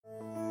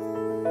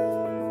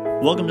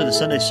Welcome to the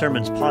Sunday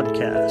Sermons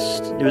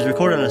podcast. It was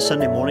recorded on a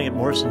Sunday morning at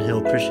Morrison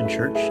Hill Christian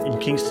Church in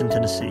Kingston,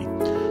 Tennessee.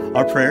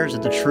 Our prayer is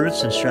that the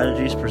truths and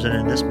strategies presented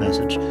in this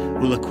message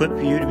will equip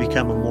you to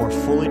become a more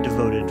fully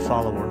devoted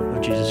follower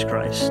of Jesus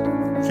Christ.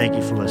 Thank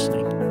you for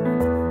listening.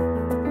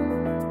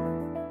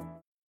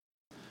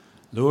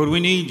 Lord, we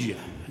need you,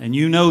 and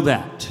you know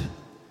that.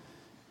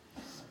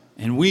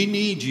 And we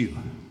need you,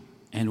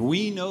 and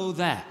we know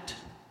that.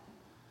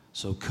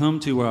 So come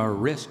to our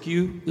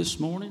rescue this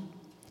morning.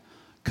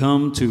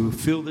 Come to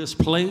fill this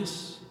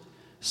place.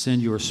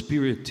 Send your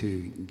Spirit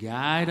to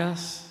guide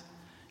us,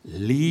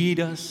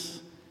 lead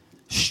us,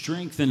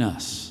 strengthen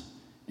us,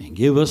 and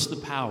give us the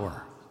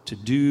power to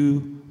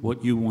do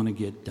what you want to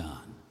get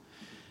done.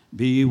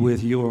 Be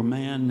with your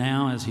man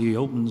now as he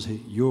opens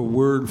your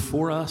word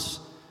for us.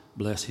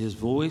 Bless his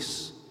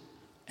voice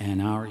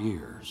and our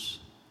ears,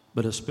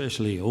 but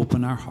especially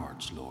open our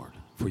hearts, Lord,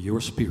 for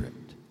your Spirit.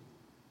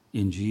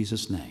 In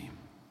Jesus' name,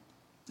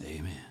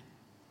 amen.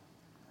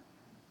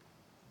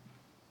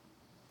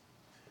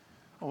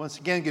 Well, once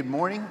again, good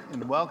morning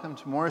and welcome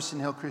to Morrison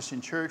Hill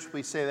Christian Church.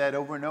 We say that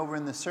over and over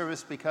in the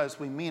service because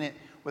we mean it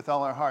with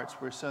all our hearts.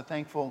 We're so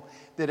thankful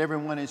that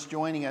everyone is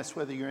joining us,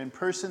 whether you're in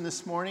person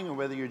this morning or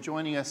whether you're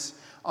joining us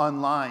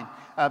online.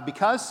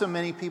 Because so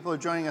many people are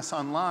joining us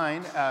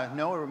online,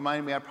 Noah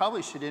reminded me I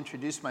probably should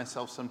introduce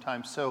myself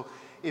sometime. So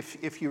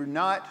if you're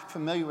not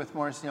familiar with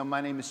Morrison Hill, my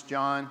name is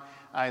John.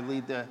 I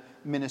lead the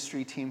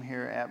ministry team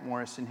here at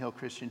Morrison Hill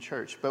Christian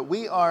Church. But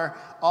we are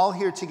all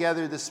here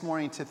together this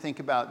morning to think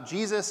about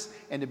Jesus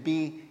and to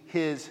be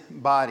his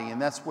body, and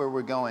that's where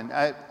we're going.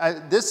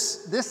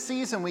 This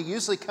season, we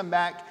usually come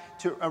back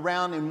to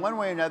around in one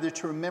way or another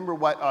to remember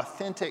what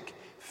authentic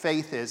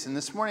faith is. And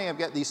this morning, I've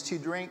got these two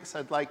drinks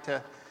I'd like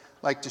to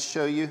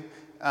show you.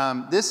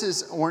 This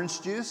is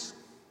orange juice,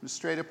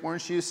 straight up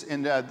orange juice,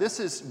 and this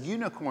is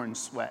unicorn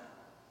sweat.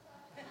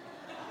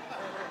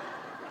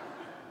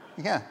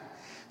 Yeah.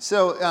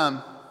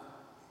 So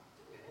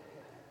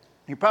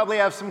you probably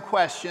have some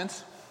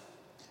questions.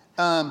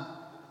 That's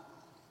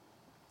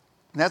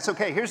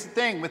okay. Here's the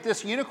thing. With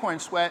this unicorn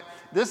sweat,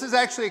 this is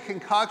actually a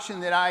concoction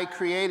that I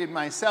created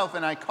myself,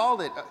 and I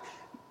called it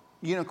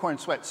unicorn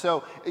sweat.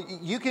 So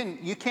you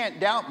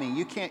can't doubt me.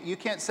 You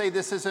can't say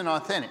this isn't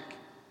authentic.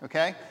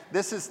 Okay?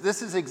 This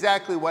is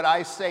exactly what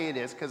I say it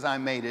is because I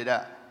made it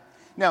up.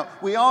 Now,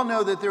 we all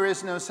know that there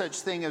is no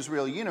such thing as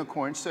real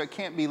unicorns, so it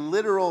can't be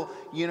literal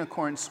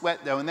unicorn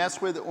sweat, though, and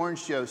that's where the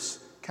orange juice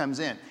comes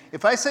in.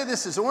 If I say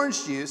this is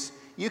orange juice,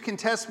 you can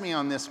test me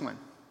on this one,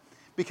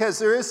 because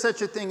there is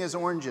such a thing as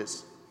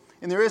oranges,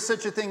 and there is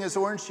such a thing as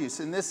orange juice,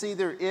 and this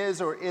either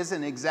is or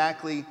isn't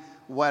exactly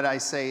what I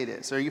say it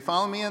is. Are you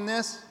following me on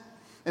this?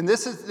 And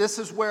this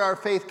is where our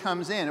faith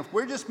comes in. If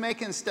we're just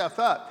making stuff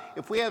up,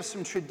 if we have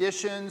some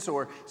traditions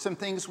or some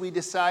things we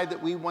decide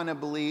that we want to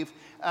believe,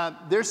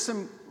 there's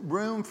some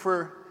room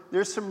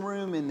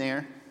in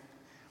there.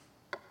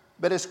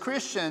 But as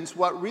Christians,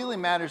 what really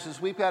matters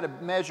is we've got to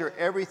measure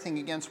everything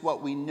against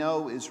what we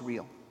know is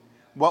real,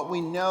 what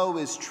we know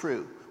is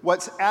true,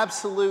 what's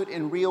absolute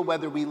and real,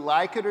 whether we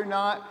like it or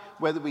not,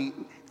 whether we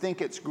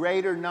think it's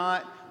great or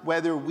not,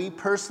 whether we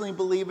personally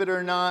believe it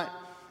or not.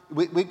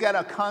 We've got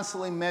to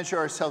constantly measure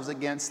ourselves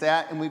against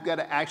that, and we've got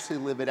to actually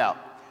live it out.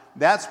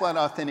 That's what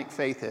authentic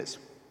faith is.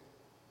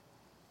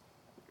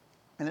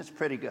 And it's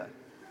pretty good.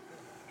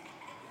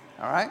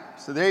 All right?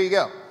 So there you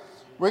go.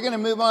 We're going to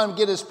move on and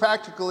get as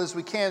practical as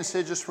we can,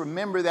 so just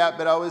remember that,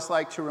 but I always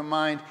like to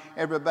remind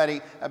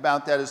everybody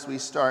about that as we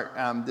start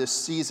this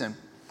season.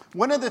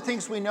 One of the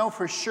things we know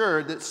for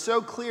sure that's so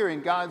clear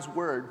in God's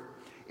Word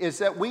is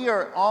that we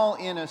are all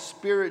in a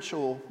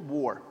spiritual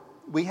war.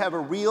 We have a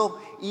real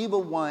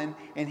evil one,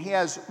 and he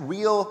has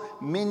real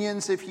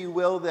minions, if you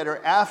will, that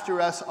are after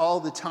us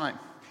all the time.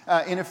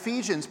 In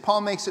Ephesians,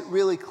 Paul makes it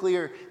really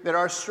clear that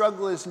our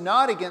struggle is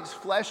not against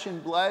flesh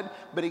and blood,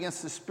 but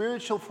against the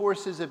spiritual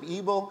forces of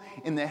evil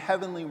in the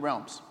heavenly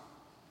realms.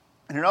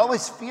 And it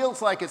always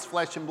feels like it's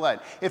flesh and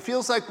blood. It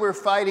feels like we're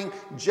fighting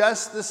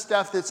just the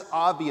stuff that's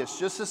obvious,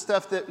 just the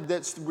stuff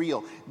that's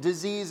real.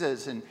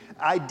 Diseases and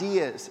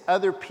ideas,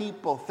 other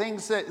people,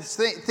 things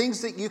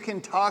that you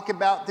can talk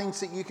about, things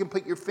that you can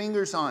put your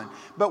fingers on.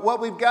 But what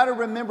we've got to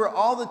remember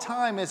all the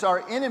time is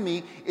our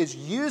enemy is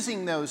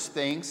using those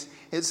things.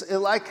 It's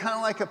kind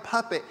of like a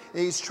puppet.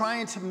 He's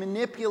trying to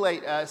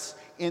manipulate us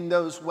in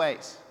those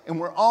ways. And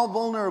we're all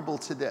vulnerable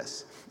to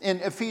this. In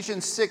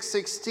Ephesians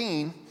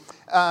 6:16,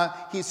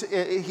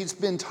 he's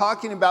been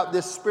talking about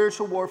this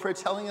spiritual warfare,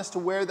 telling us to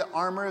wear the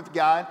armor of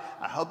God.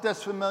 I hope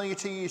that's familiar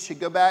to you. You should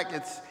go back.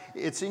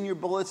 It's in your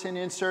bulletin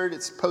insert.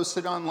 It's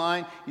posted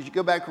online. You should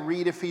go back and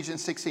read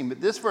Ephesians 16.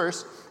 But this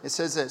verse, it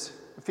says this,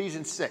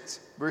 Ephesians 6,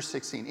 verse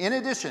 16. In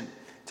addition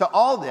to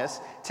all this,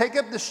 take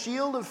up the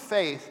shield of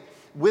faith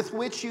with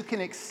which you can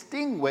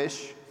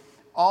extinguish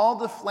all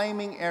the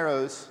flaming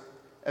arrows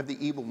of the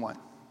evil one.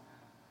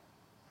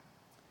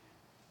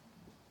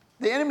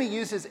 The enemy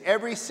uses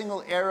every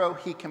single arrow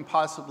he can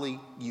possibly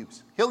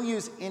use. He'll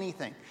use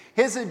anything.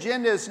 His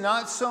agenda is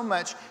not so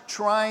much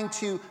trying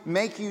to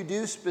make you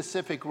do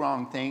specific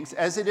wrong things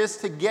as it is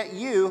to get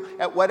you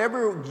at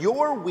whatever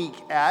you're weak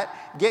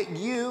at, get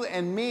you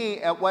and me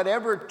at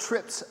whatever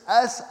trips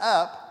us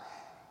up,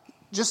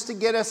 just to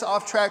get us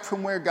off track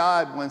from where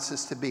God wants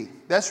us to be.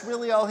 That's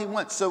really all he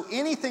wants. So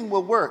anything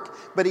will work,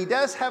 but he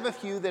does have a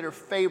few that are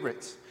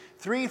favorites.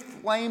 3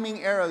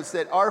 flaming arrows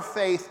that our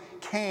faith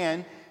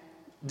can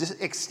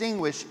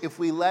extinguish if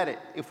we let it,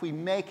 if we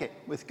make it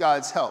with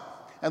God's help.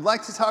 I'd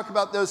like to talk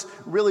about those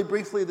really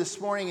briefly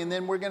this morning, and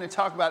then we're going to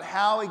talk about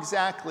how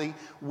exactly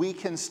we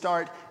can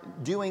start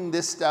doing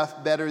this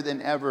stuff better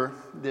than ever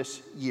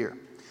this year.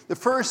 The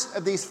first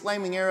of these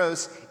flaming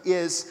arrows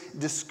is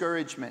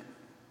discouragement.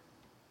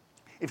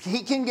 If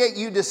he can get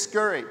you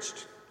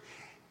discouraged,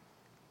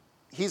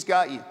 he's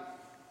got you.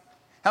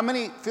 How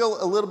many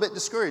feel a little bit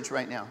discouraged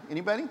right now?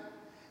 Anybody?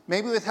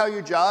 Maybe with how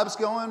your job's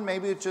going,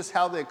 maybe with just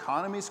how the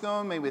economy's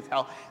going, maybe with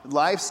how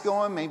life's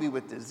going, maybe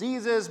with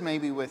diseases,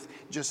 maybe with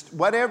just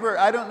whatever.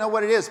 I don't know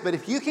what it is, but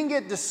if you can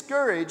get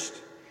discouraged,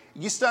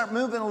 you start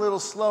moving a little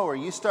slower.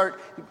 You start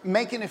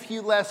making a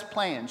few less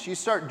plans. You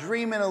start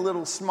dreaming a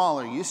little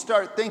smaller. You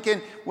start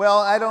thinking, well,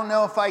 I don't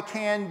know if I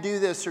can do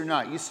this or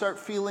not. You start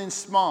feeling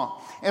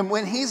small. And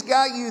when he's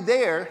got you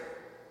there,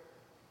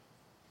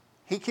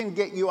 he can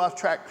get you off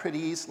track pretty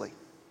easily.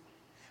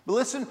 But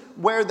listen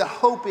where the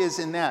hope is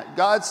in that.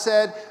 God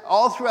said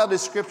all throughout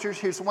his scriptures,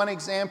 here's one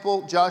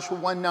example, Joshua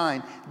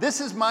 1:9.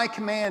 This is my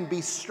command, be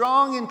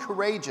strong and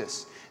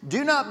courageous.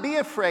 Do not be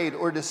afraid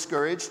or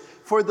discouraged,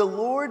 for the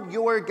Lord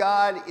your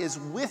God is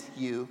with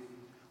you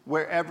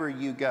wherever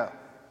you go.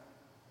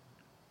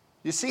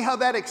 You see how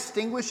that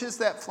extinguishes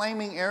that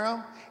flaming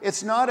arrow?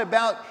 It's not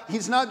about,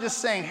 he's not just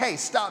saying, hey,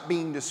 stop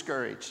being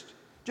discouraged.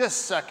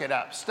 Just suck it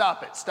up.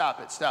 Stop it, stop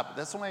it, stop it.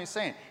 That's what he's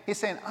saying. He's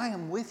saying, I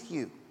am with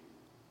you.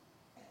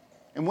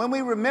 And when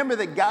we remember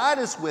that God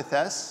is with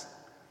us,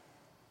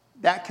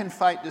 that can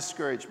fight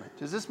discouragement.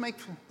 Does this make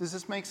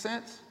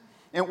sense?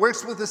 And it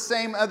works with the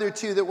same other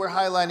two that we're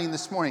highlighting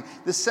this morning.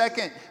 The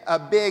second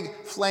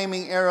big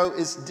flaming arrow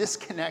is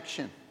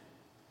disconnection.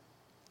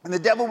 And the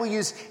devil will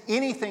use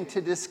anything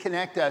to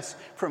disconnect us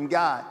from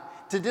God,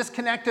 to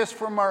disconnect us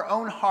from our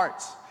own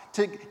hearts,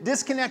 to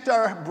disconnect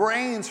our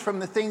brains from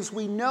the things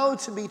we know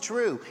to be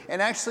true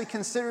and actually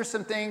consider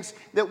some things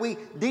that we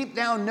deep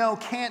down know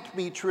can't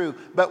be true,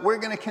 but we're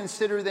going to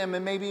consider them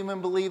and maybe even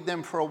believe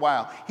them for a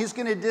while. He's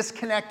going to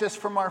disconnect us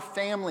from our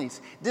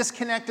families,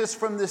 disconnect us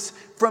from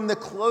the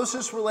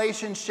closest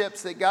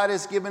relationships that God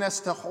has given us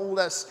to hold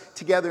us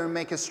together and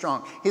make us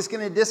strong. He's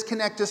going to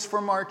disconnect us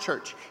from our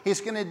church. He's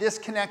going to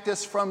disconnect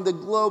us from the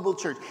global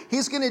church.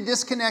 He's going to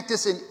disconnect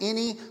us in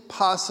any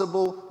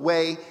possible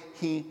way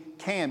he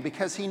can,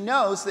 because he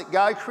knows that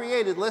God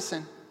created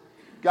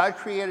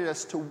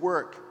us to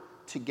work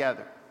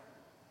together.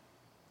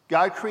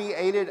 God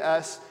created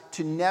us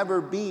to never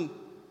be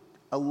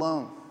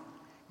alone.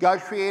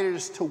 God created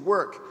us to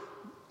work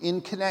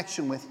in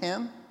connection with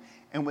him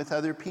and with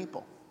other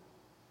people.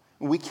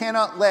 We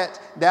cannot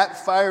let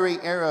that fiery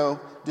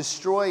arrow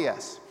destroy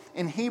us.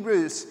 In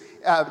Hebrews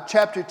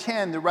chapter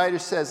 10, the writer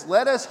says,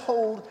 let us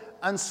hold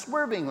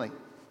unswervingly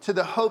to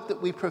the hope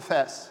that we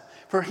profess.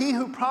 For he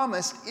who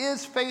promised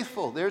is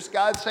faithful. There's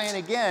God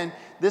saying again,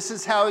 this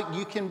is how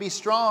you can be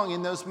strong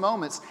in those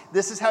moments.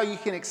 This is how you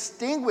can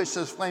extinguish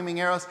those flaming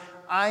arrows.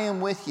 I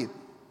am with you.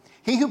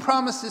 He who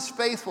promised is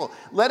faithful.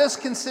 Let us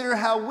consider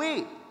how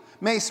we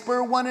may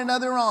spur one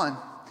another on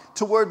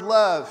toward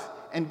love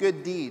and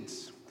good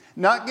deeds.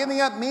 Not giving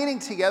up meeting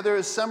together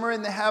as some are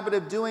in the habit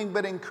of doing,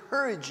 but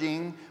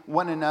encouraging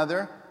one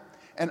another.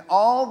 And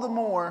all the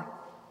more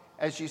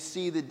as you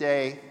see the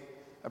day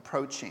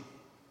approaching.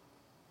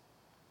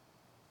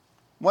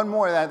 One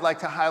more that I'd like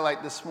to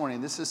highlight this morning.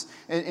 This is,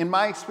 in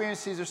my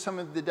experience, these are some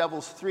of the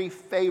devil's 3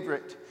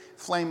 favorite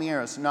flaming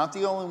arrows. Not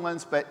the only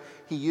ones, but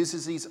he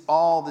uses these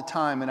all the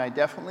time. And I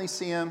definitely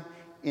see them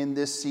in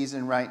this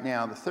season right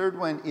now. The third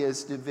one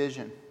is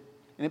division.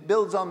 And it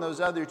builds on those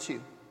other 2.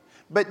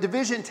 But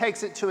division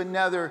takes it to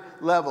another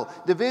level.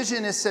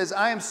 Division says,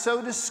 I am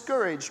so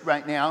discouraged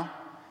right now.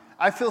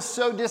 I feel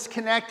so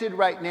disconnected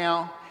right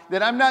now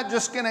that I'm not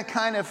just going to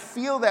kind of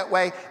feel that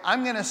way.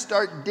 I'm going to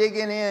start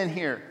digging in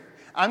here.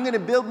 I'm going to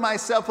build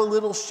myself a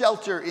little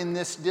shelter in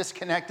this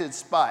disconnected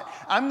spot.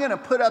 I'm going to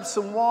put up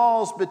some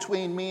walls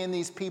between me and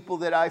these people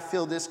that I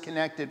feel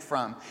disconnected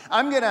from.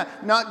 I'm going to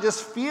not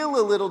just feel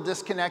a little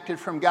disconnected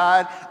from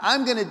God.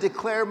 I'm going to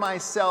declare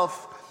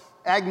myself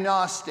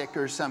agnostic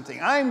or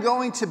something. I am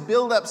going to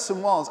build up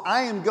some walls.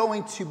 I am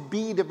going to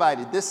be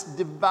divided. This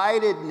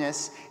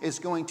dividedness is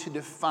going to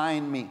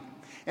define me.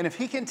 And if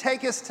he can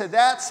take us to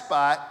that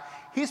spot,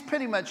 he's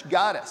pretty much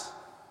got us.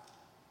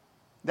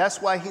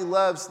 That's why he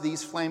loves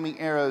these flaming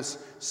arrows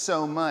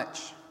so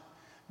much.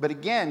 But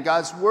again,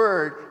 God's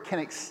word can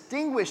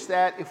extinguish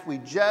that if we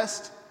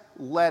just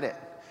let it.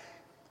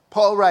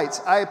 Paul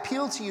writes, I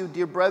appeal to you,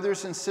 dear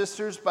brothers and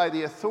sisters, by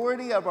the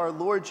authority of our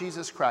Lord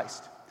Jesus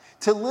Christ,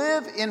 to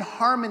live in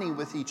harmony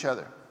with each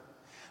other.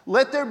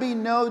 Let there be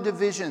no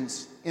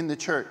divisions in the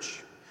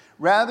church.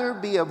 Rather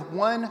be of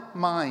one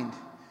mind,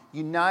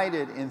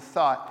 united in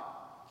thought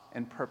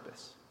and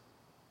purpose.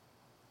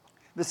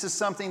 This is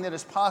something that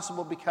is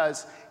possible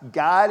because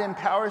God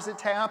empowers it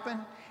to happen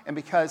and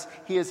because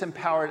he has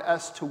empowered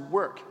us to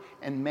work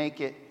and make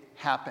it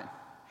happen.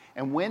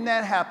 And when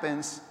that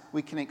happens,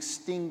 we can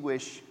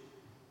extinguish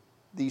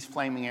these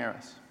flaming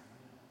arrows.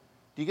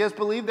 Do you guys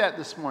believe that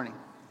this morning?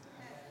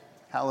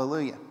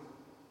 Hallelujah.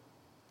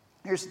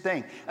 Here's the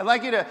thing. I'd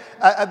like you to,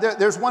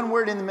 there's one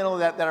word in the middle of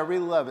that I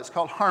really love. It's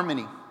called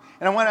harmony.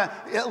 And I want to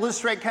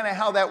illustrate kind of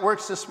how that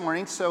works this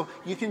morning. So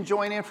you can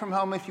join in from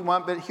home if you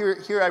want, but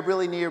here I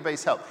really need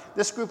everybody's help.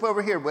 This group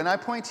over here, when I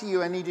point to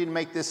you, I need you to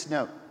make this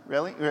note.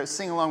 Really?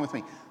 Sing along with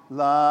me.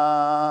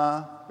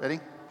 La. Ready?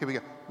 Here we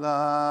go.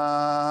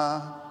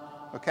 La.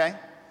 Okay?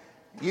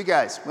 You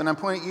guys, when I'm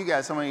pointing at you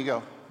guys, I want you to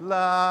go.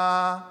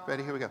 La.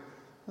 Ready? Here we go.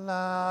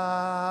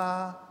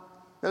 La.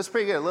 That was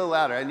pretty good. A little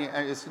louder.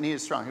 I just need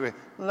it strong. Here we go.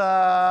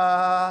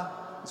 La.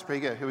 That's pretty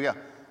good. Here we go.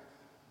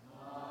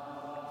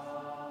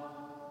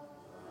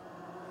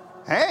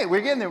 Hey, we're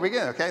getting there. We're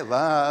getting there. Okay.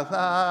 La,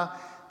 la.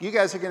 You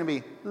guys are going to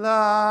be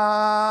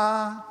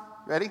la.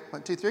 Ready?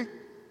 1, 2, 3.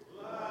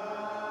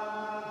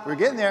 La. We're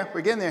getting there.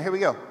 We're getting there. Here we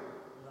go.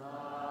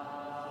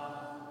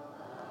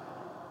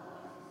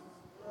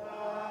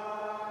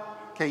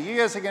 Okay, you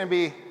guys are going to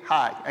be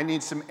high. I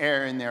need some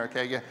air in there.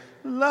 Okay. Yeah.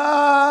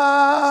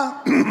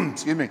 La.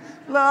 Excuse me.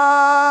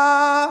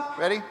 La.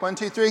 Ready? 1,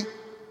 2, 3.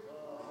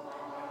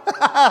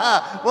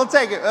 We'll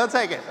take it. We'll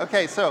take it.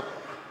 Okay, so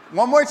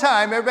one more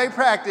time. Everybody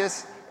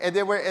practice. And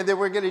then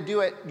we're going to do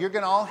it. You're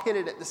going to all hit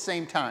it at the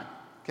same time.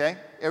 Okay?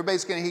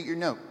 Everybody's going to hit your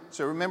note.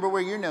 So remember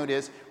where your note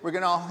is. We're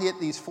going to all hit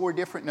these 4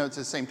 different notes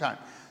at the same time.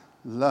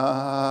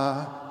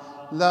 La.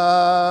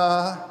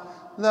 La.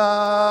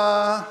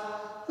 La.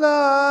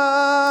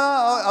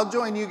 La. I'll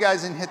join you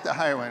guys and hit the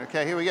higher one.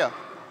 Okay, here we go.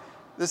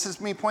 This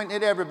is me pointing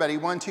at everybody.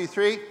 1, 2,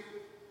 3.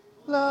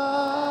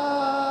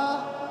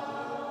 La.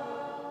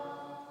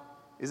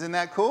 Isn't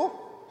that cool?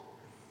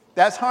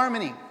 That's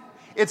harmony.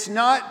 It's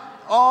not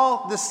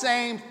all the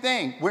same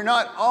thing. We're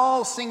not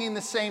all singing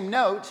the same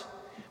note,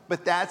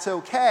 but that's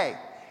okay.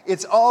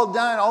 It's all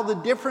done. All the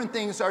different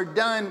things are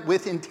done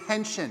with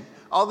intention.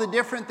 All the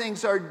different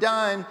things are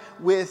done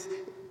with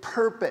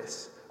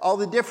purpose. All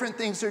the different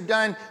things are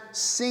done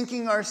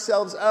syncing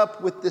ourselves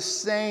up with the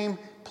same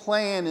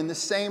plan and the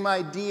same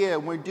idea.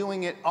 We're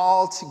doing it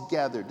all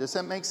together. Does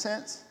that make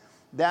sense?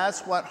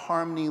 That's what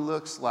harmony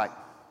looks like.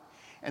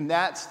 And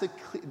that's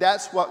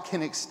what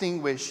can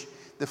extinguish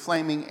the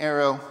flaming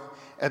arrow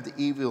of the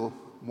evil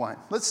one.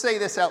 Let's say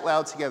this out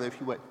loud together, if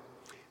you would.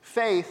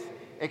 Faith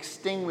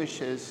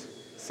extinguishes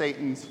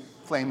Satan's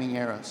flaming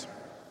arrows.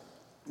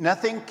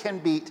 Nothing can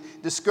beat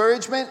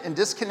discouragement and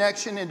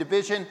disconnection and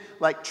division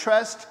like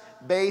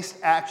trust-based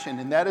action.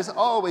 And that is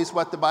always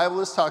what the Bible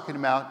is talking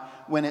about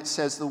when it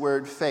says the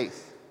word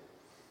faith.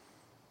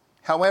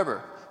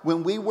 However,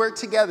 when we work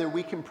together,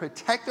 we can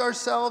protect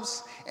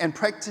ourselves and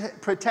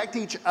protect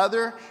each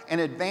other and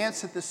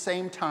advance at the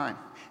same time.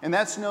 And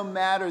that's no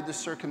matter the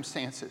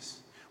circumstances.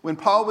 When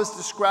Paul was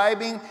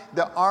describing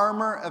the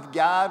armor of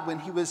God, when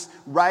he was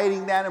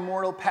writing that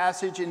immortal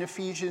passage in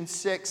Ephesians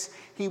 6,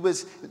 he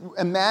was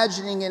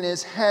imagining in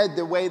his head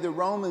the way the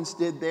Romans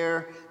did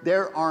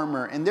their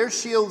armor. And their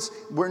shields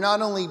were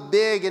not only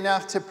big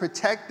enough to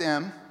protect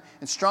them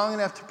and strong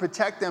enough to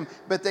protect them,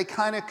 but they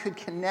kind of could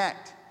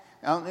connect.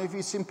 I don't know if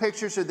you've seen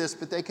pictures of this,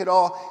 but they could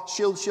all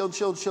shield,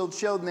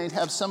 and they'd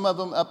have some of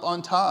them up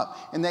on top.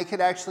 And they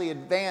could actually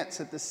advance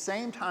at the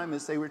same time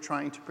as they were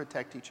trying to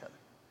protect each other.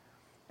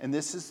 And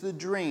this is the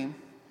dream.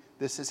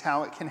 This is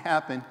how it can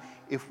happen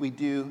if we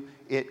do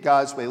it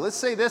God's way. Let's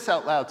say this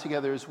out loud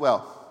together as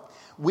well.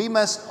 We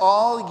must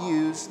all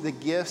use the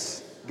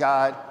gifts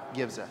God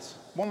gives us.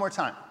 One more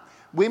time.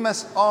 We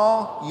must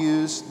all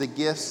use the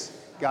gifts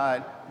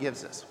God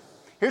gives us.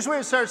 Here's where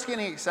it starts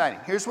getting exciting.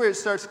 Here's where it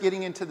starts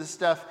getting into the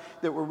stuff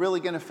that we're really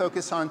going to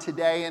focus on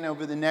today and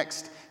over the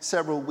next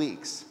several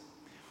weeks.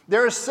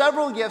 There are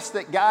several gifts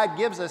that God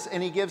gives us,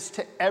 and he gives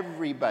to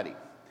everybody.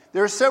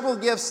 There are several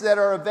gifts that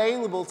are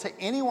available to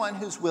anyone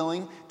who's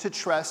willing to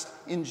trust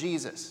in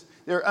Jesus.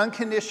 They're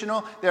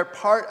unconditional. They're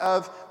part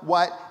of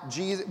what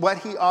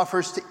he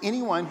offers to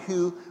anyone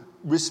who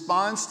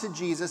responds to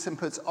Jesus and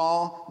puts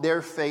all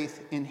their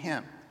faith in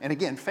him. And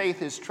again,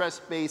 faith is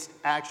trust-based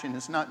action.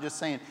 It's not just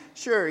saying,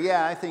 sure,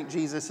 yeah, I think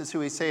Jesus is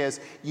who he says.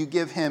 You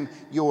give him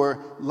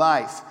your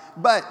life.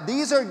 But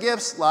these are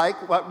gifts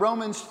like what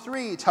Romans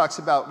 3 talks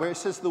about, where it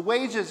says the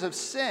wages of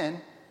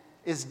sin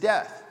is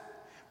death.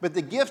 But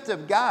the gift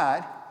of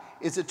God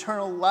is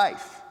eternal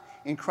life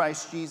in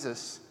Christ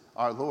Jesus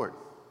our Lord.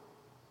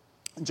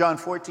 John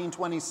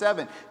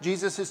 14:27,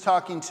 Jesus is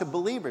talking to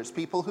believers,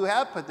 people who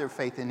have put their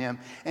faith in him.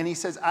 And he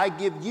says, I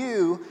give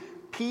you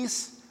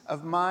peace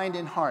of mind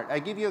and heart. I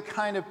give you a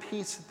kind of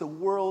peace that the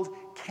world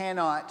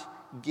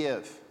cannot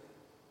give.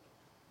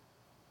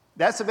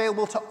 That's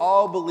available to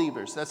all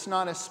believers. That's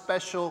not a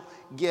special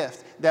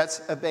gift.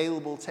 That's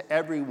available to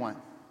everyone.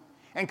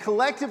 And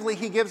collectively,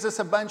 he gives us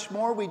a bunch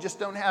more. We just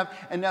don't have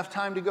enough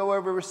time to go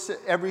over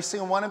every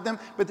single one of them.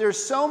 But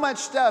there's so much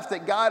stuff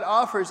that God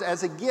offers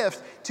as a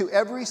gift to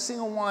every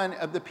single one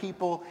of the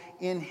people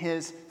in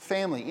his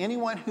family.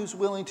 Anyone who's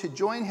willing to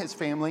join his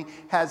family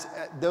has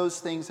those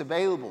things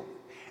available.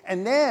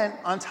 And then,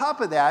 on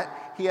top of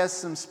that, he has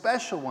some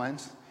special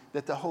ones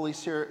that the Holy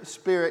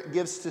Spirit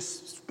gives to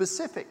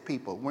specific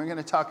people. We're going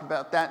to talk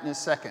about that in a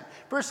second.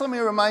 First, let me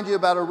remind you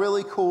about a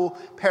really cool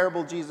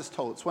parable Jesus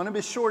told. It's one of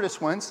his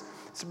shortest ones.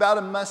 It's about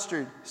a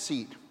mustard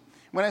seed.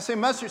 When I say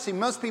mustard seed,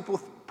 most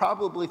people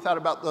probably thought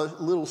about the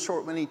little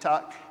short one he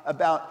talked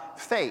about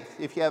faith.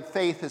 If you have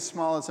faith as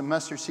small as a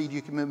mustard seed,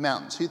 you can move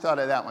mountains. Who thought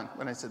of that one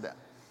when I said that?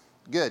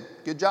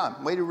 Good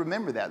job. Way to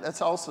remember that.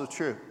 That's also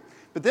true.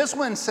 But this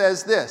one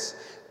says this.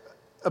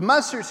 A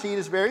mustard seed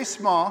is very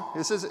small.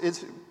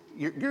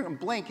 You're going to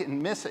blink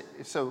and miss it,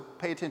 so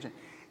pay attention.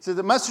 So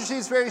the mustard seed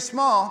is very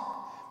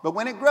small, but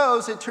when it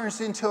grows, it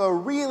turns into a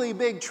really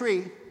big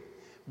tree.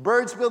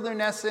 Birds build their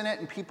nests in it,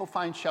 and people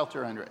find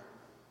shelter under it.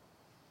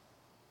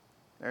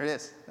 There it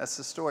is. That's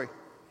the story.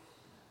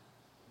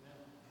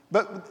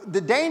 But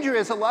the danger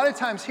is a lot of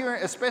times here,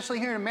 especially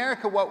here in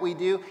America, what we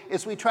do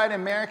is we try to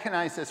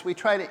Americanize this. We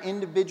try to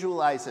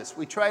individualize this.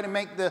 We try to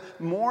make the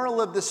moral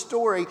of the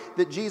story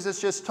that Jesus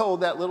just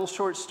told, that little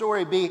short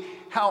story, be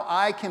how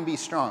I can be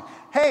strong.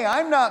 Hey,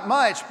 I'm not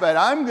much, but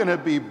I'm going to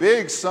be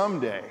big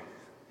someday.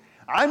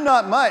 I'm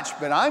not much,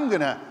 but I'm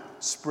going to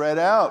spread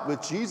out.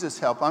 With Jesus'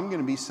 help, I'm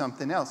going to be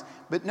something else.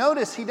 But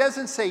notice, he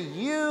doesn't say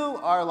you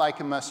are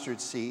like a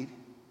mustard seed.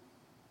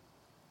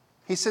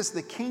 He says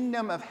the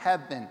kingdom of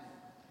heaven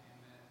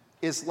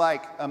is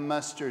like a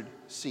mustard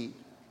seed.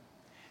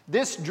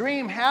 This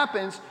dream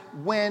happens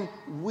when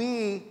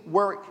we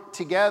work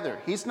together.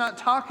 He's not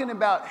talking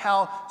about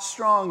how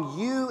strong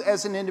you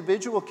as an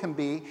individual can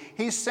be.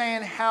 He's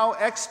saying how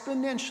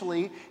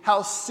exponentially,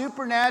 how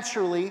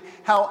supernaturally,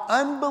 how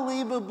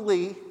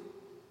unbelievably,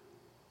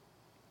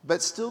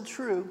 but still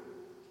true,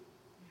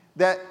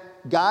 that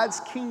God's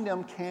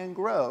kingdom can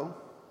grow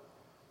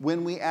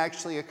when we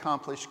actually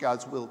accomplish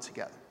God's will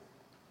together.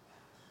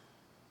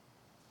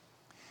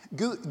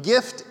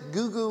 Gift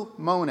Gugu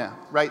Mona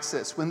writes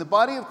this: when the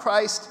body of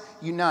Christ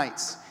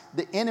unites,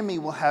 the enemy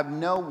will have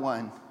no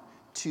one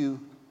to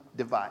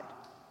divide.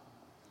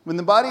 When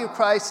the body of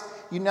Christ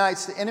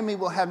unites, the enemy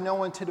will have no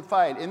one to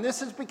divide. And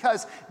this is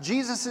because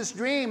Jesus'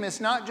 dream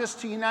is not just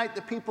to unite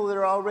the people that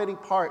are already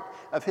part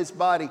of his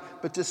body,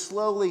 but to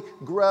slowly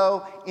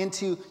grow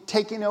into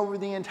taking over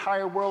the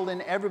entire world,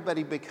 and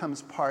everybody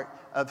becomes part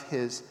of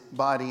his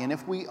body. And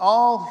if we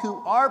all who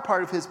are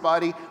part of his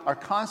body are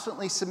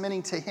constantly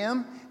submitting to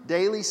him,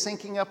 daily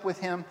syncing up with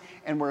him,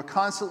 and we're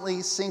constantly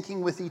syncing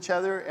with each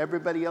other,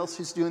 everybody else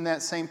who's doing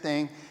that same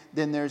thing,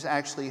 then there's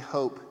actually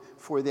hope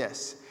for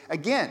this.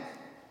 Again,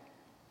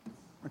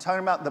 we're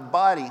talking about the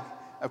body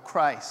of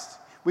Christ.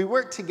 We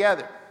work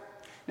together.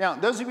 Now,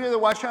 those of you that are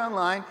watching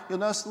online, you'll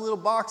notice the little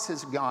box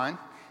is gone.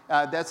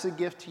 That's a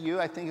gift to you.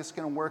 I think it's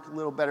going to work a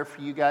little better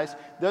for you guys.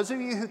 Those of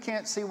you who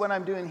can't see what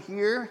I'm doing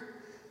here,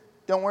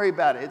 don't worry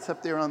about it. It's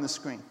up there on the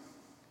screen.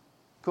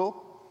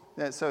 Cool?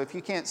 So if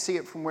you can't see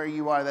it from where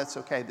you are, that's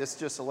okay. This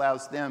just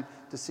allows them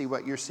to see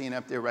what you're seeing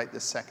up there right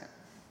this second.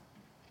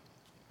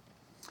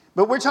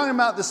 But we're talking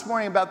about this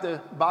morning about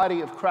the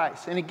body of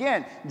Christ. And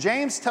again,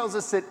 James tells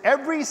us that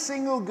every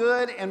single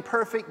good and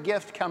perfect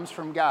gift comes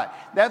from God.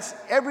 That's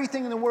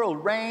everything in the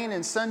world, rain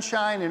and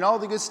sunshine and all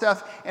the good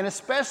stuff, and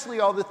especially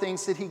all the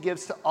things that he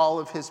gives to all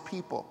of his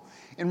people.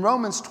 In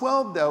Romans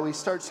 12, though, he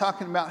starts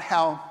talking about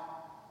how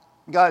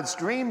God's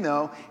dream,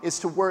 though, is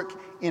to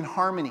work in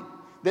harmony.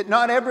 That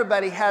not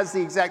everybody has the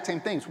exact same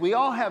things. We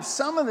all have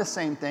some of the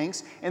same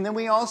things, and then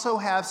we also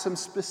have some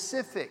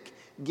specific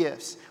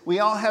gifts. We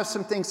all have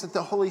some things that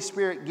the Holy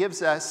Spirit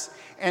gives us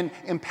and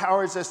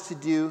empowers us to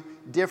do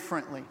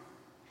differently.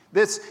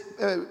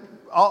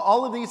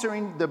 All of these are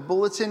in the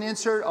bulletin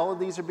insert. All of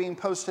these are being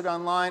posted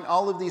online.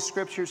 All of these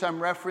scriptures I'm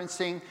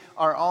referencing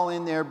are all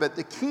in there. But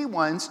the key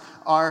ones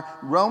are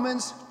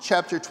Romans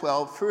chapter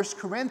 12, 1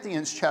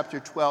 Corinthians chapter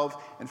 12,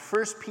 and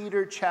 1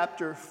 Peter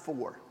chapter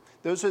 4.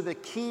 Those are the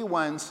key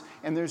ones,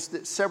 and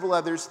there's several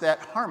others that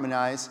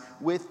harmonize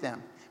with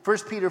them. 1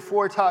 Peter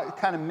 4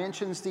 kind of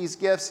mentions these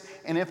gifts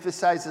and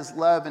emphasizes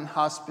love and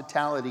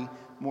hospitality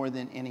more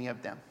than any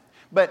of them.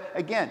 But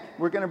again,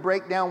 we're going to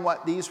break down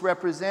what these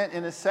represent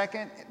in a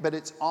second, but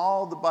it's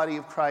all the body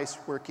of Christ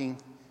working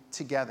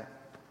together.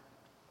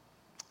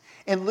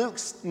 In Luke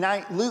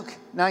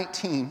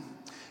 19,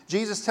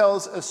 Jesus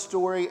tells a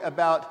story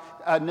about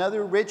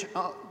another rich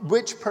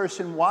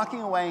person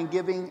walking away and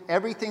giving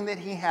everything that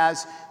he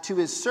has to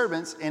his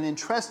servants and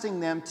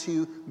entrusting them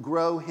to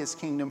grow his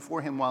kingdom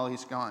for him while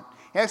he's gone.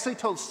 He actually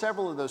told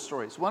several of those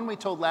stories. One we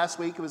told last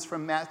week, it was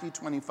from Matthew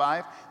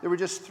 25. There were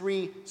just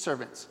 3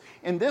 servants.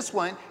 In this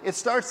one, it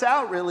starts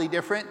out really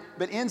different,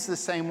 but ends the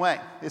same way.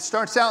 It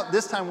starts out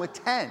this time with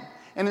 10.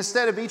 And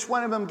instead of each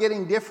one of them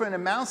getting different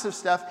amounts of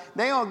stuff,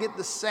 they all get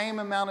the same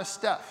amount of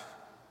stuff.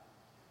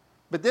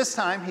 But this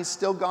time, he's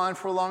still gone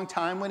for a long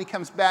time. When he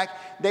comes back,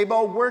 they've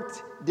all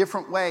worked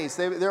different ways.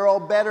 They're all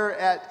better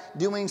at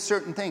doing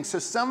certain things. So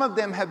some of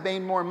them have made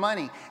more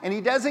money. And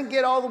he doesn't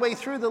get all the way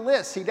through the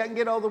list. He doesn't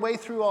get all the way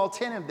through all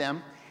 10 of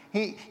them.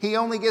 He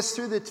only gets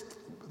through the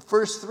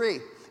first 3.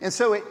 And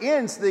so it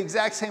ends the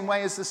exact same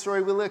way as the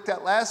story we looked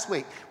at last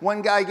week.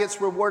 One guy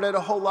gets rewarded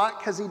a whole lot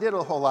because he did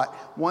a whole lot.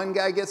 One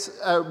guy gets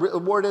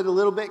rewarded a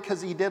little bit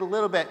because he did a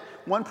little bit.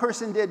 One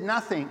person did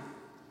nothing,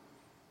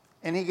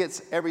 and he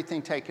gets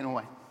everything taken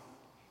away.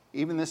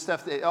 Even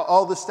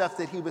all the stuff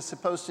that he was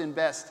supposed to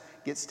invest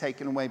gets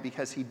taken away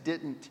because he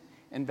didn't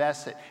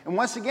invest it. And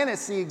once again,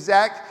 it's the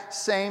exact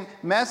same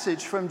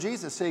message from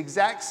Jesus, the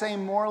exact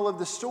same moral of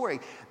the story.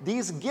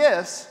 These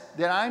gifts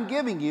that I'm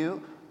giving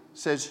you,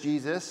 says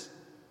Jesus,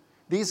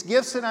 these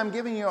gifts that I'm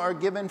giving you are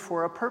given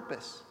for a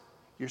purpose.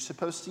 You're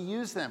supposed to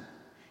use them.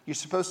 You're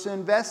supposed to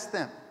invest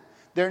them.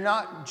 They're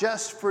not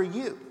just for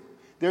you.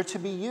 They're to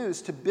be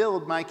used to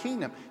build my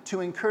kingdom, to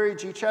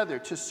encourage each other,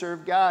 to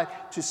serve God,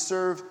 to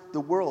serve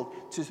the world,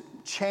 to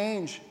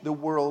change the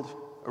world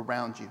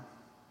around you.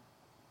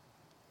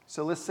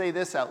 So let's say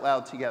this out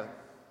loud together.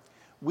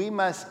 We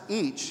must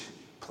each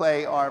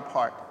play our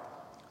part.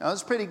 Now,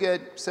 that's pretty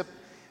good, except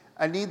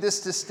I need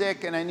this to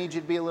stick, and I need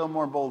you to be a little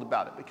more bold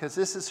about it, because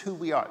this is who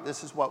we are.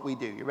 This is what we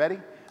do. You ready?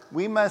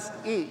 We must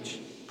each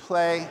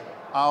play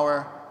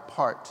our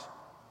part.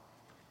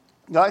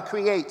 God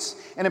creates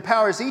and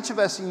empowers each of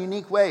us in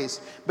unique ways,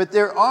 but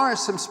there are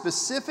some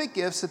specific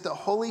gifts that the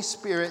Holy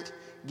Spirit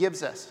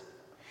gives us.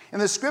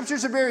 And the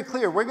scriptures are very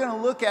clear. We're going to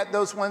look at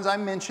those ones I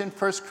mentioned,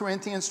 1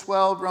 Corinthians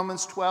 12,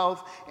 Romans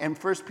 12, and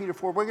 1 Peter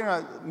 4. We're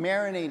going to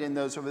marinate in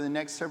those over the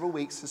next several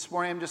weeks. This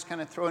morning I'm just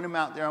kind of throwing them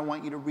out there. I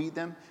want you to read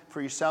them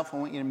for yourself. I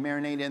want you to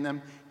marinate in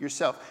them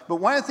yourself. But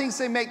one of the things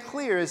they make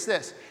clear is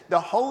this. The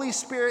Holy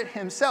Spirit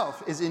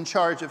himself is in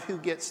charge of who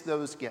gets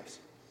those gifts.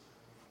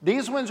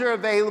 These ones are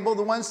available.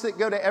 The ones that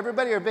go to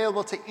everybody are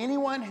available to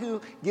anyone who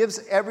gives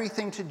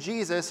everything to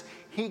Jesus.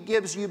 He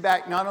gives you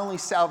back not only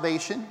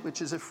salvation, which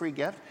is a free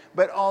gift,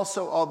 but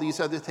also all these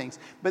other things.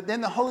 But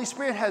then the Holy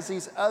Spirit has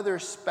these other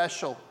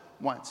special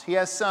ones. He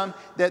has some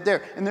that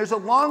there. And there's a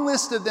long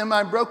list of them.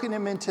 I've broken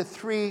them into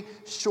 3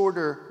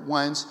 shorter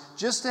ones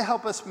just to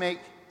help us make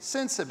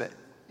sense of it,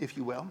 if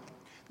you will.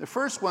 The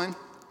first one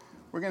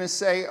we're going to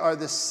say are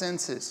the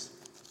senses.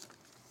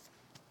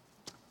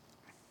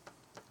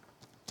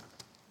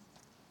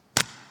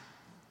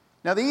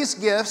 Now, these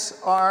gifts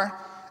are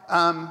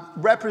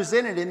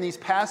represented in these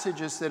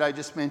passages that I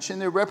just mentioned.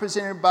 They're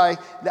represented by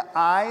the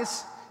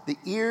eyes, the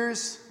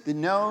ears, the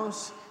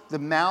nose, the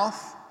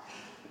mouth,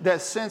 the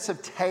sense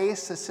of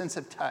taste, the sense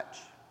of touch.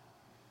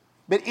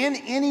 But in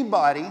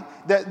anybody,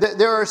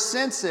 there are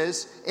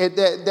senses,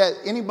 that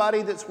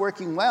anybody that's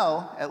working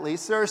well, at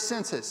least, there are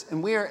senses.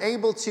 And we are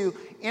able to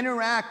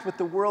interact with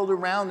the world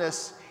around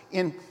us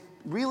in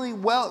really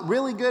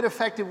good,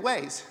 effective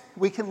ways.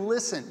 We can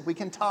listen, we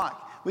can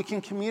talk. We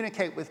can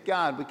communicate with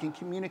God. We can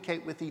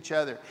communicate with each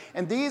other.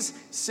 And these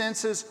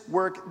senses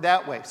work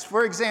that way. So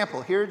for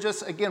example, we're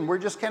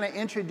just kind of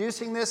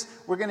introducing this.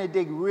 We're going to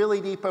dig really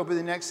deep over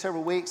the next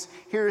several weeks.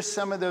 Here are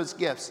some of those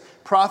gifts.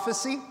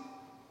 Prophecy,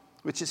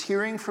 which is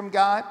hearing from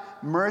God.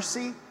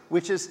 Mercy,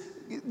 which is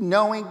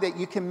knowing that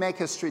you can make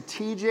a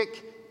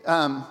strategic,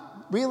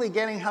 really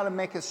getting how to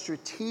make a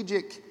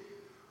strategic,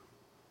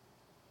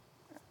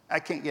 I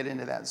can't get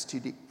into that. It's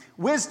too deep.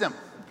 Wisdom.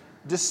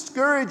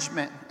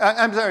 Discouragement,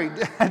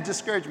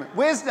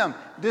 wisdom,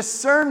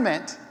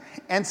 discernment,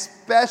 and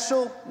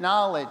special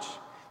knowledge.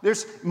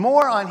 There's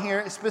more on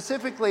here.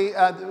 Specifically,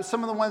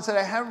 some of the ones that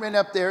I haven't written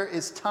up there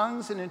is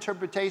tongues and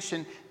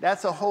interpretation.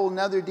 That's a whole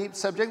nother deep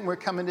subject, and we're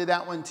coming to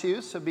that one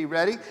too, so be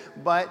ready.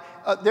 But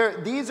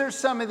these are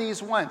some of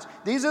these ones.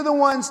 These are the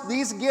ones,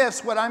 these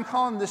gifts, what I'm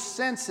calling the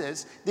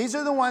senses, these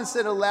are the ones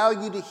that allow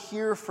you to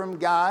hear from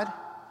God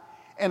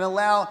and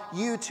allow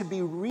you to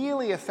be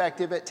really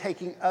effective at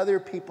taking other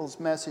people's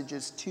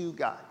messages to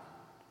God.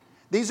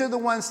 These are the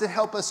ones that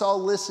help us all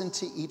listen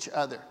to each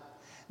other.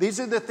 These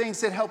are the things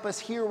that help us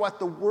hear what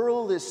the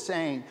world is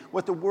saying,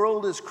 what the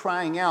world is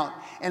crying out,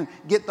 and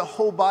get the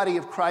whole body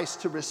of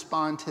Christ to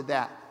respond to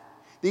that.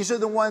 These are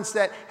the ones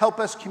that help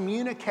us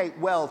communicate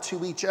well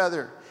to each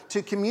other,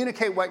 to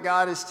communicate what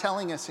God is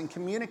telling us and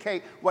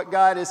communicate what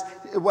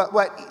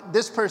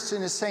this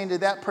person is saying to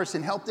that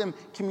person. Help them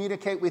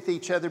communicate with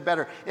each other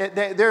better.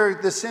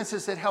 They're the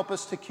senses that help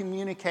us to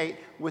communicate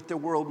with the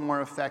world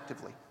more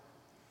effectively.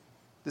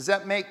 Does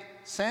that make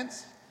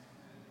sense?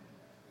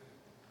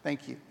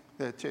 Thank you.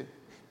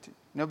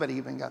 Nobody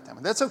even got that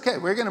one. That's okay.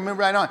 We're going to move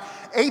right on.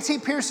 A.T.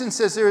 Pearson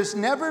says there has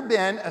never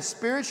been a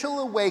spiritual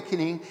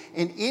awakening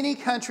in any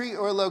country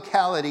or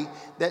locality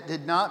that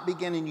did not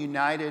begin in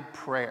united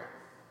prayer.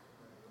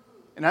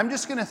 And I'm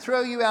just going to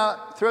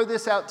throw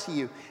this out to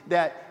you,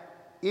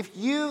 that if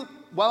you,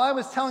 while I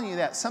was telling you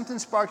that, something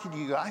sparked you,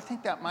 you go, I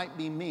think that might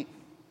be me.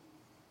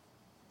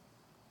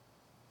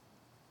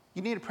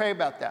 You need to pray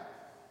about that.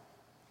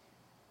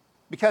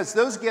 Because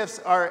those gifts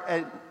are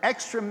an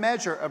extra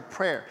measure of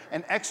prayer,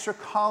 an extra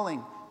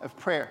calling of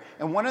prayer.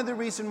 And one of the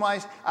reasons why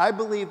I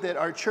believe that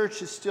our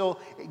church is still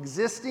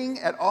existing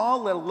at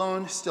all, let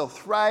alone still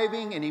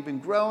thriving and even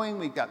growing,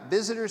 we've got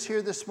visitors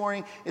here this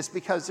morning, is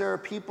because there are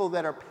people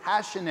that are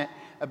passionate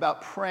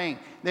about praying.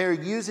 They're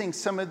using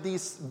some of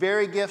these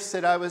very gifts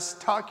that I was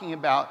talking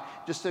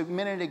about just a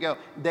minute ago.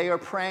 They are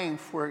praying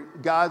for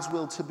God's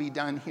will to be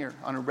done here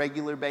on a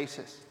regular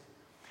basis.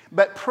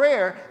 But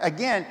prayer,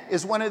 again,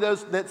 is one of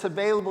those that's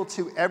available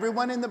to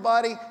everyone in the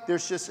body.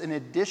 There's just an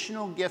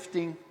additional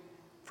gifting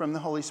from the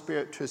Holy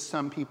Spirit to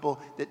some people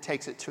that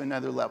takes it to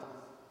another level.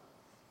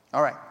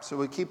 All right, so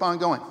we'll keep on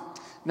going.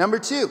 Number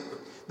 2,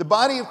 the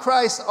body of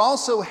Christ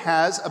also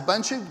has a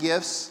bunch of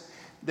gifts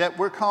that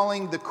we're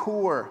calling the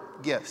core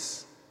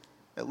gifts,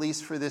 at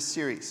least for this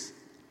series.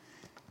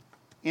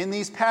 In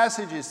these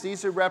passages,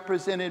 these are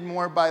represented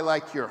more by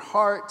like your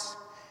heart,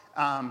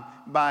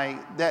 by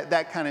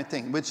that kind of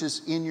thing, which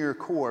is in your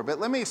core. But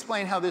let me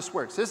explain how this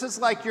works. This is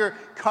like your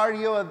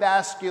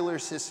cardiovascular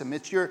system.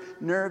 It's your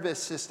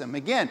nervous system.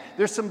 Again,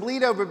 there's some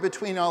bleed over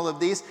between all of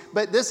these,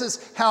 but this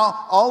is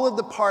how all of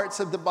the parts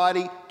of the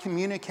body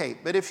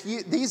communicate. But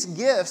these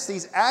gifts,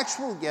 these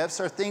actual gifts,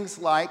 are things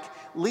like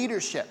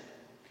leadership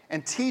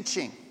and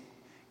teaching,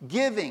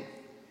 giving,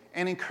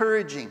 and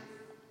encouraging.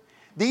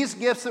 These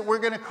gifts that we're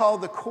going to call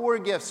the core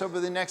gifts over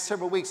the next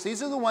several weeks,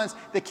 these are the ones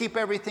that keep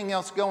everything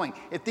else going.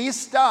 If these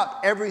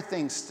stop,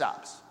 everything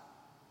stops.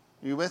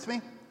 Are you with me?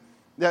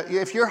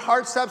 If your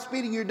heart stops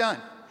beating, you're done.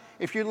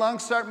 If your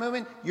lungs start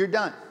moving, you're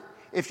done.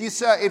 If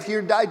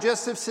your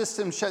digestive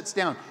system shuts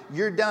down,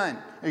 you're done.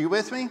 Are you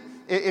with me?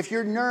 If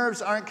your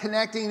nerves aren't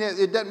connecting,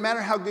 it doesn't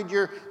matter how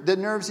good the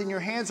nerves in your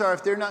hands are.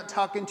 If they're not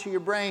talking to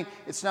your brain,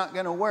 it's not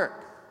going to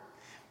work.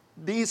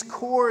 These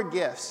core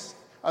gifts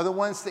are the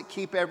ones that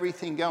keep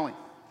everything going.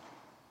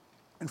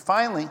 And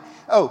finally,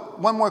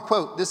 one more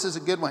quote. This is a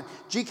good one.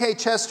 G.K.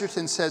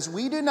 Chesterton says,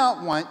 "We do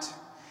not want,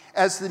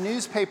 as the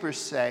newspapers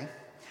say,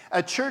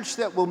 a church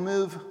that will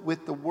move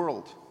with the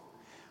world.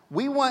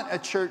 We want a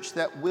church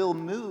that will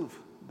move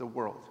the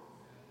world."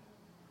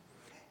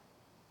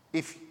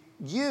 If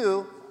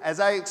you, as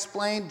I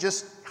explained,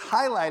 just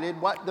highlighted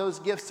what those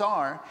gifts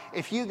are,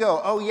 if you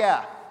go, oh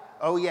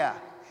yeah,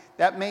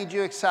 that made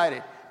you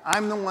excited.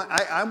 I'm the one,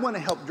 I want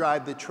to help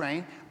drive the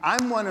train.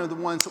 I'm one of the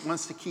ones that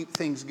wants to keep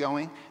things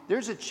going.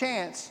 There's a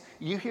chance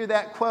you hear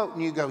that quote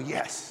and you go,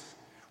 yes,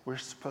 we're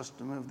supposed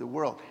to move the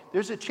world.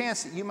 There's a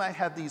chance that you might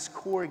have these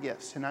core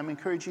gifts, and I'm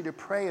encouraging you to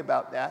pray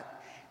about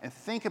that and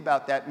think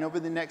about that, and over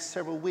the next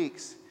several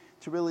weeks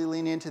to really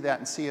lean into that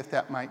and see if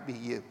that might be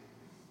you.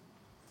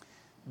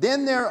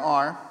 Then there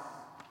are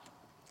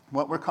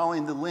what we're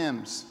calling the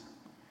limbs.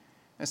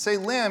 I say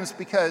limbs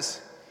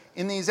because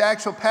in these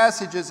actual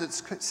passages it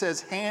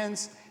says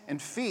hands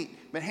and feet,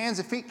 but hands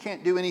and feet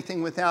can't do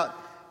anything without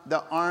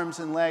the arms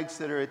and legs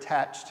that are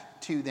attached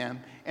to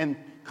them and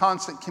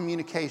constant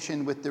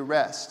communication with the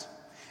rest.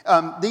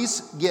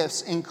 These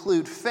gifts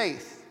include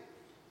faith,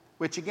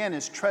 which again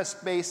is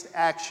trust-based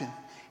action,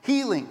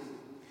 healing,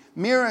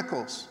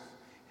 miracles,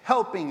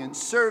 helping and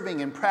serving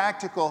in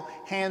practical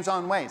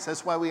hands-on ways.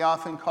 That's why we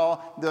often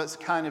call this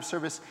kind of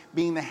service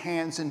being the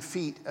hands and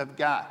feet of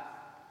God.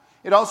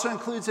 It also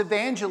includes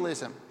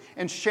evangelism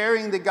and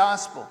sharing the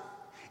gospel.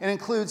 It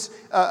includes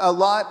a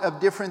lot of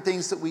different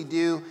things that we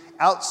do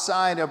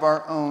outside of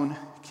our own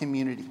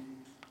community.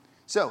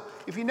 So,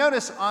 if you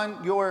notice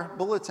on your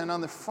bulletin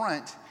on the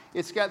front,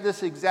 it's got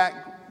this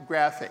exact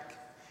graphic.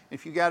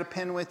 If you got a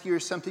pen with you or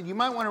something, you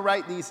might want to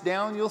write these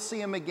down. You'll see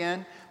them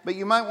again, but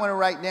you might want to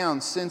write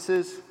down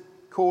senses,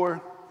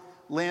 core,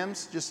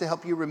 limbs, just to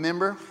help you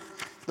remember.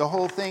 The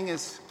whole thing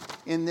is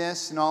in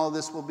this, and all of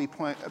this will be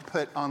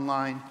put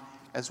online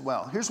as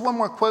well. Here's one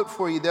more quote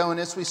for you, though, and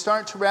as we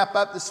start to wrap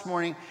up this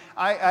morning,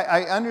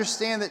 I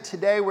understand that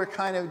today we're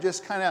kind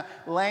of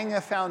laying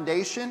a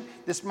foundation.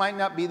 This might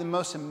not be the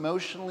most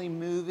emotionally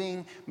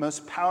moving,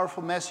 most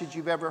powerful message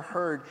you've ever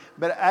heard,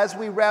 but as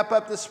we wrap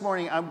up this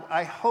morning,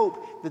 I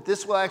hope that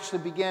this will actually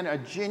begin a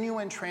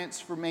genuine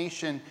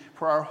transformation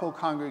for our whole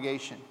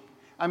congregation.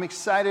 I'm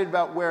excited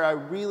about where I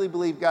really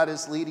believe God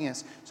is leading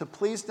us, so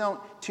please don't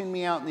tune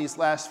me out in these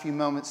last few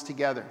moments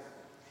together.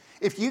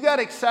 If you got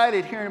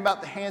excited hearing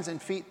about the hands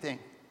and feet thing,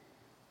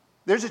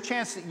 there's a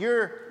chance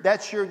that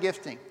that's your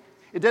gifting.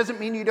 It doesn't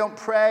mean you don't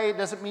pray. It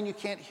doesn't mean you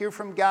can't hear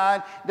from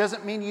God. It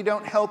doesn't mean you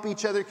don't help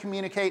each other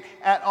communicate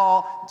at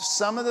all.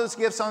 Some of those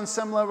gifts on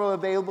some level are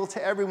available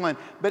to everyone.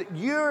 But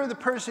you're the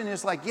person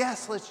who's like,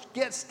 yes, let's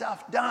get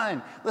stuff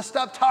done. Let's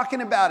stop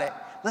talking about it.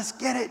 Let's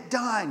get it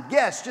done.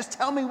 Yes, just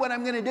tell me what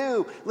I'm going to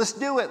do. Let's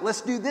do it.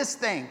 Let's do this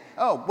thing.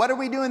 Oh, what are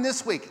we doing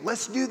this week?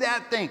 Let's do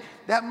that thing.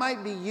 That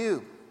might be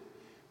you.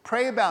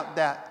 Pray about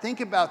that.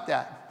 Think about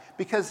that.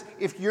 Because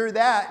if you're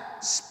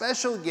that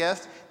special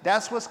gift,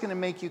 that's what's going to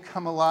make you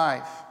come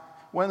alive.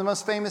 One of the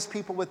most famous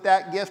people with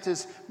that gift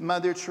is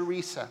Mother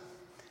Teresa.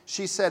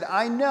 She said,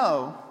 I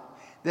know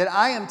that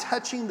I am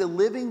touching the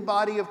living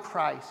body of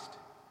Christ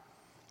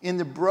in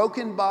the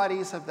broken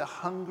bodies of the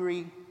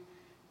hungry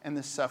and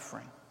the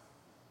suffering.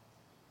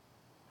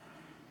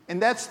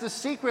 And that's the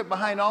secret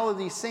behind all of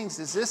these things.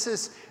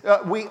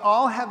 We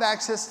all have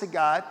access to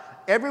God.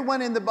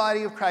 everyone in the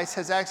body of Christ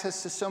has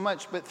access to so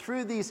much, but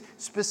through these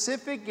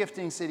specific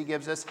giftings that he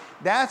gives us,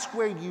 that's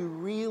where you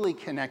really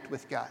connect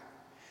with God.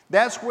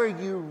 That's where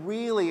you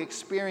really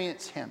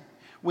experience him.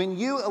 When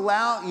you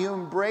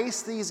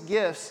embrace these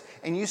gifts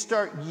and you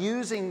start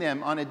using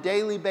them on a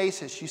daily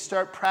basis, you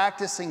start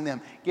practicing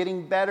them,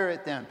 getting better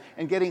at them,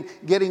 and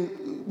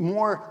getting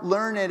more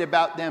learned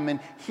about them, and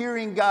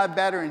hearing God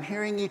better and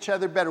hearing each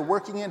other better,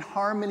 working in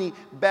harmony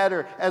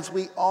better as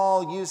we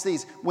all use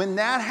these. When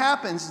that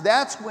happens,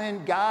 that's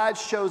when God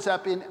shows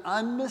up in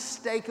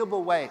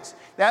unmistakable ways.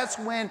 That's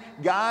when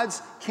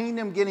God's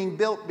kingdom getting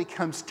built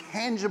becomes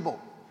tangible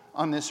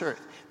on this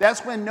earth.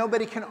 That's when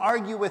nobody can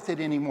argue with it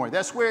anymore.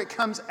 That's where it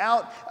comes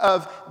out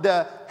of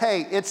the,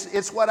 hey,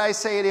 it's what I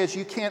say it is.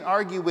 You can't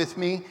argue with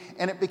me.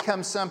 And it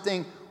becomes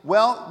something,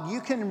 well, you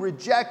can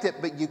reject it,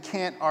 but you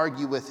can't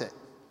argue with it.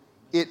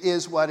 It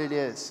is what it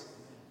is.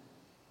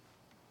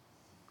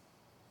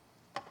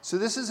 So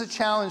this is a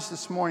challenge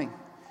this morning.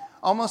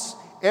 Almost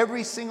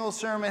every single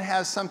sermon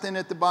has something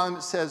at the bottom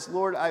that says,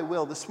 Lord, I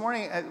will. This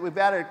morning, we've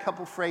added a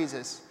couple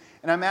phrases.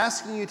 And I'm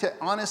asking you to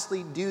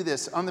honestly do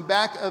this. On the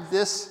back of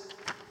this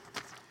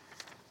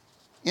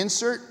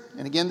insert,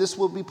 and again, this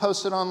will be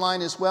posted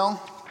online as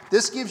well.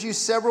 This gives you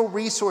several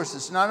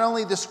resources, not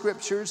only the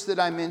scriptures that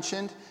I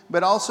mentioned,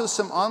 but also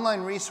some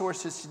online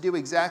resources to do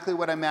exactly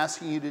what I'm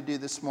asking you to do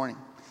this morning.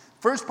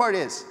 First part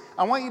is,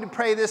 I want you to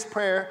pray this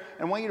prayer,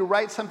 and I want you to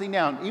write something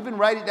down. Even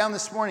write it down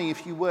this morning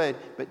if you would,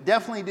 but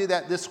definitely do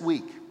that this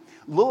week.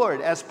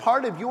 Lord, as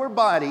part of your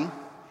body,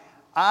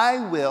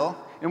 I will,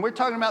 and we're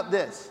talking about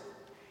this.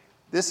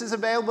 This is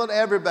available to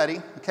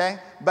everybody, okay?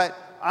 But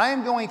I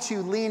am going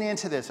to lean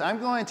into this. I'm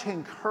going to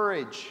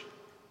encourage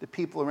the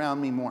people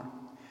around me more.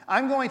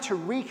 I'm going to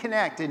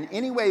reconnect in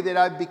any way that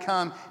I've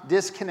become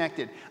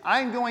disconnected.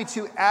 I'm going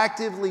to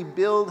actively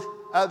build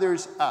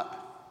others up.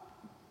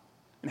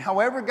 And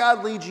however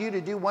God leads you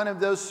to do one of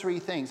those three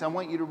things, I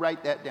want you to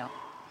write that down.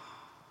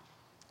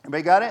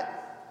 Everybody got it?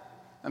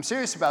 I'm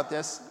serious about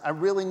this. I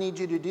really need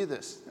you to do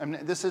this.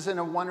 This isn't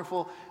a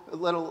wonderful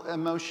little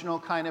emotional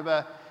kind of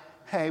a,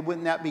 hey,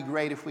 wouldn't that be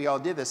great if we all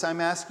did this?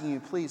 I'm asking you,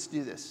 please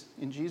do this.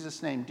 In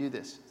Jesus' name, do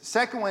this. The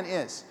second one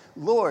is,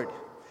 Lord,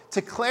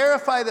 to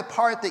clarify the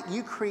part that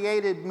you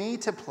created me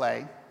to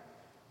play,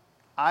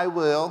 I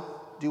will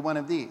do one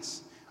of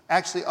these.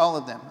 Actually, all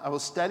of them. I will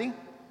study.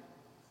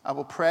 I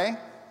will pray.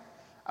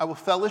 I will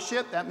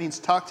fellowship. That means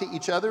talk to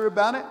each other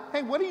about it.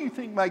 Hey, what do you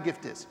think my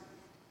gift is?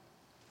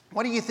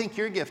 What do you think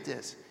your gift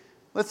is?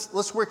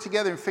 Let's work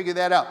together and figure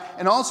that out.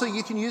 And also,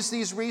 you can use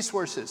these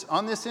resources.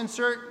 On this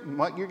insert,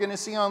 what you're going to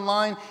see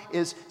online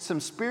is some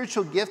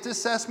spiritual gift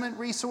assessment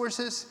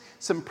resources,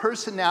 some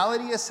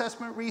personality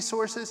assessment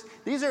resources.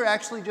 These are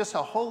actually just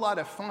a whole lot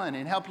of fun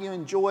and help you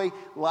enjoy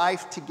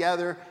life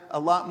together a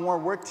lot more,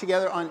 work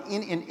together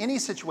in any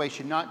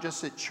situation, not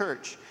just at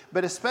church.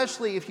 But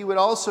especially if you would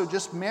also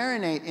just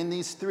marinate in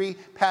these three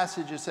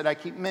passages that I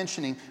keep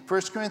mentioning,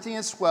 1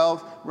 Corinthians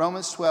 12,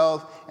 Romans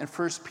 12, and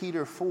 1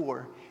 Peter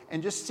 4.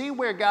 And just see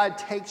where God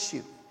takes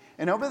you.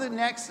 And over the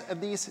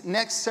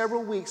next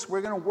several weeks,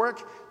 we're going to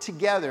work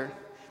together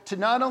to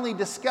not only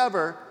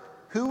discover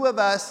who of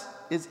us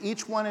is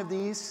each one of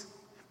these,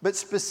 but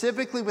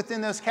specifically within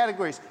those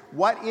categories.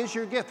 What is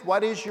your gift?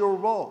 What is your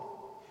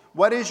role?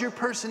 What is your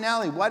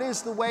personality? What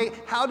is the way?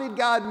 How did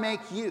God make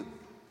you?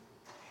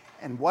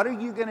 And what are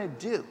you going to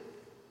do?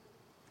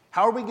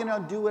 How are we going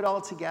to do it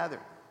all together?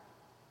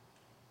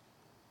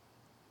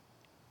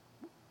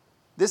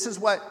 This is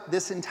what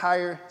this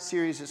entire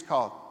series is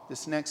called,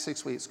 this next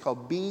 6 weeks. It's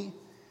called Be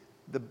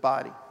the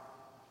Body.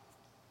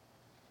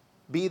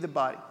 Be the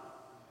Body.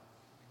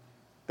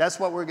 That's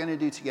what we're going to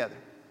do together.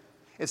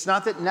 It's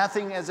not that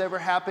nothing has ever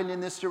happened in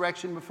this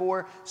direction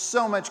before.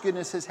 So much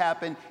goodness has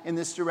happened in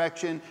this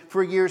direction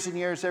for years and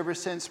years, ever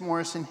since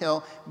Morrison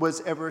Hill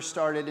was ever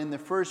started in the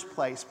first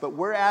place. But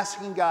we're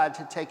asking God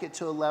to take it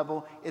to a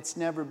level it's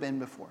never been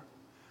before.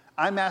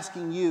 I'm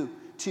asking you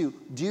to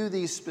do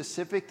these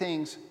specific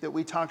things that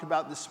we talked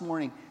about this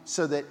morning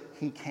so that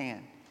he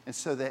can and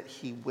so that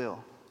he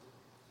will.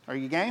 Are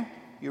you game?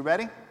 You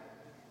ready?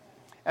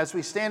 As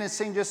we stand and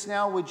sing just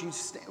now, would you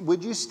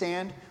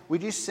stand,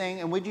 would you sing,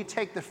 and would you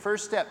take the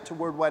first step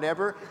toward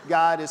whatever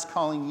God is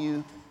calling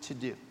you to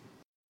do?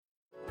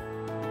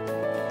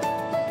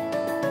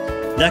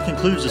 That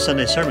concludes the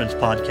Sunday Sermons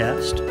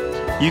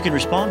podcast. You can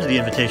respond to the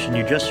invitation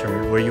you just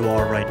heard where you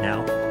are right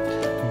now.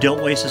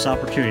 Don't waste this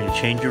opportunity to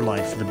change your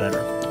life for the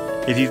better.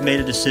 If you've made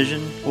a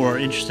decision or are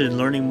interested in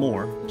learning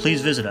more,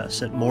 please visit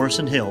us at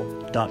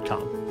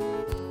morrisonhill.com.